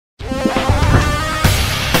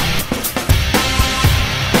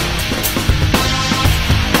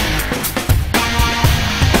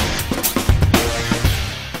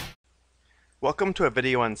Welcome to a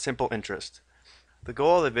video on simple interest. The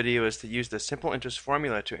goal of the video is to use the simple interest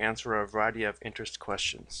formula to answer a variety of interest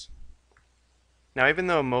questions. Now, even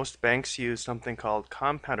though most banks use something called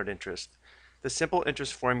compounded interest, the simple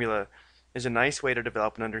interest formula is a nice way to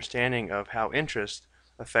develop an understanding of how interest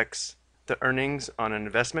affects the earnings on an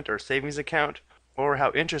investment or savings account, or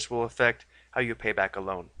how interest will affect how you pay back a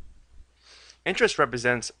loan. Interest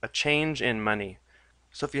represents a change in money.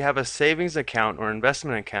 So if you have a savings account or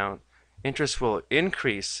investment account, interest will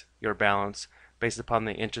increase your balance based upon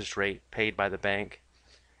the interest rate paid by the bank.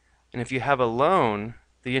 And if you have a loan,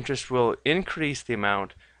 the interest will increase the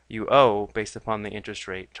amount you owe based upon the interest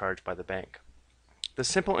rate charged by the bank. The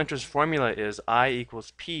simple interest formula is I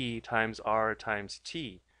equals P times R times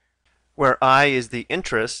T, where I is the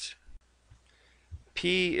interest,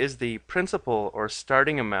 P is the principal or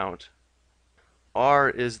starting amount,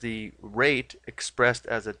 R is the rate expressed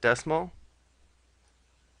as a decimal,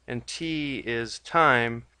 and T is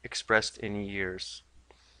time expressed in years.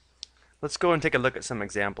 Let's go and take a look at some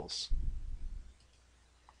examples.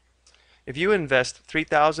 If you invest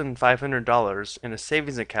 $3,500 in a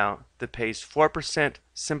savings account that pays 4%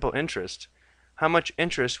 simple interest, how much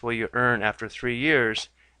interest will you earn after 3 years,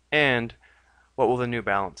 and what will the new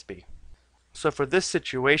balance be? So for this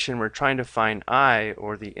situation, we're trying to find I,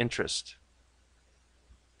 or the interest.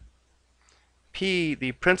 P,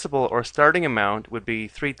 the principal or starting amount, would be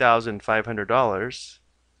 $3,500.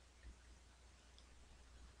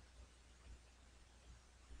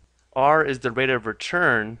 R is the rate of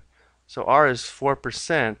return, so R is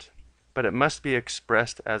 4%, but it must be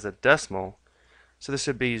expressed as a decimal, so this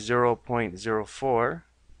would be 0.04.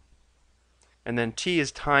 And then T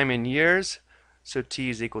is time in years, so T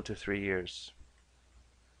is equal to 3 years.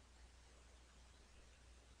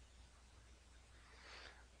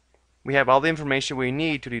 We have all the information we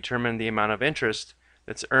need to determine the amount of interest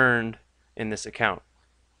that's earned in this account.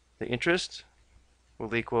 The interest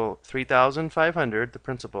will equal 3,500, the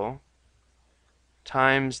principal,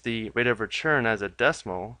 times the rate of return as a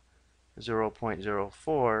decimal,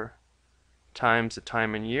 0.04, times the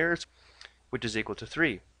time in years, which is equal to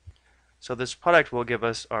 3. So this product will give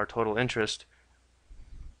us our total interest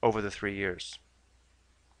over the 3 years.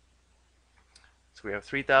 So we have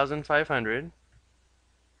 3,500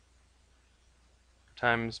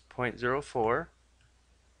 times 0.04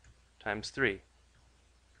 times 3.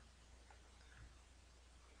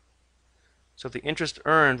 So the interest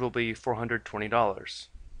earned will be $420.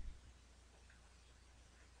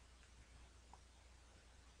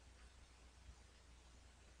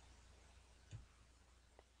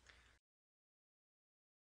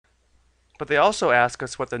 But they also ask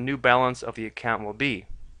us what the new balance of the account will be.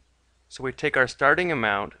 So we take our starting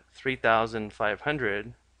amount,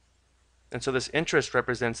 3,500, and so this interest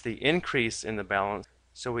represents the increase in the balance.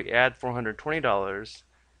 So we add $420,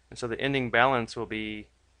 and so the ending balance will be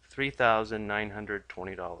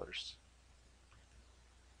 $3,920.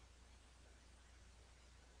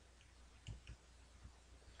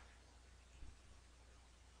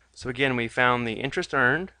 So again, we found the interest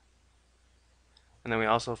earned, and then we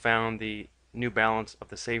also found the new balance of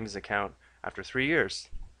the savings account after 3 years.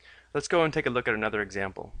 Let's go and take a look at another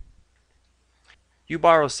example. You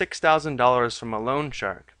borrow $6,000 from a loan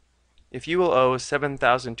shark. If you will owe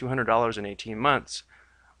 $7,200 in 18 months,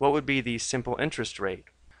 what would be the simple interest rate?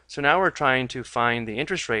 So now we're trying to find the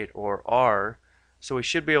interest rate, or R, so we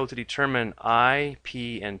should be able to determine I,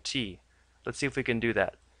 P, and T. Let's see if we can do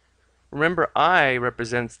that. Remember, I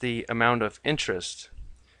represents the amount of interest.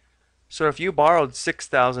 So if you borrowed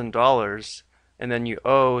 $6,000 and then you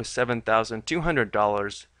owe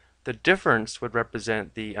 $7,200, the difference would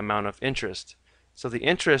represent the amount of interest. So the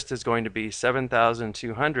interest is going to be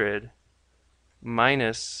 7,200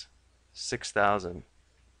 minus 6,000.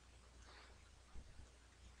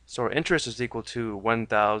 So our interest is equal to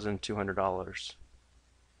 $1,200.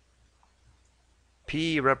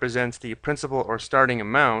 P represents the principal or starting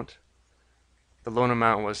amount. The loan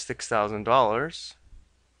amount was $6,000.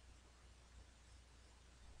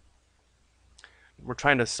 We're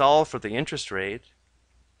trying to solve for the interest rate.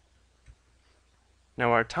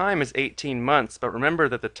 Now our time is 18 months, but remember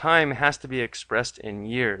that the time has to be expressed in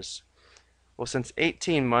years. Well, since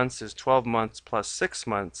 18 months is 12 months plus 6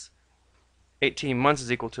 months, 18 months is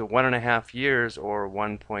equal to 1.5 years, or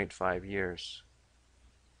 1.5 years.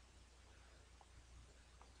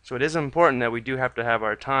 So it is important that we do have to have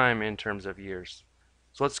our time in terms of years.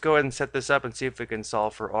 So let's go ahead and set this up and see if we can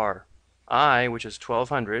solve for R. I, which is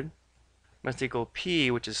 1,200, must equal P,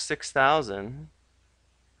 which is 6,000,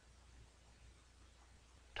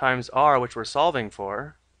 times R, which we're solving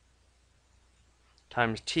for,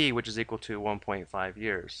 times T, which is equal to 1.5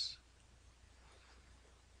 years.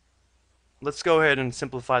 let's go ahead and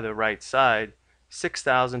simplify the right side.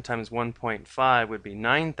 6,000 times 1.5 would be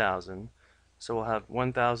 9,000. So we'll have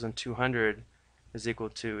 1,200 is equal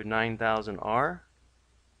to 9,000 R.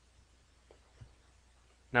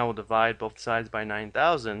 Now we'll divide both sides by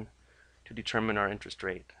 9,000 to determine our interest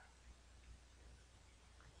rate.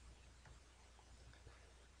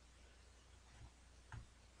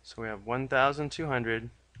 So we have 1,200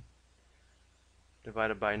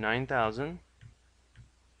 divided by 9,000.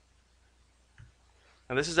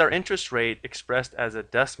 Now this is our interest rate expressed as a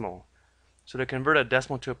decimal. So to convert a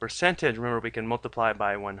decimal to a percentage, remember we can multiply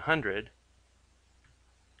by 100.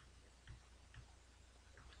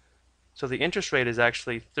 So the interest rate is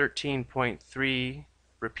actually 13.3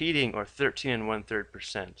 repeating, or 13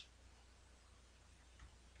 1/3%.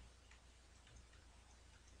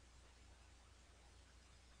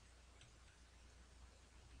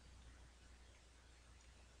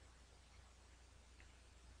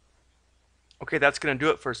 Okay, that's going to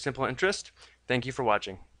do it for simple interest. Thank you for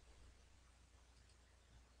watching.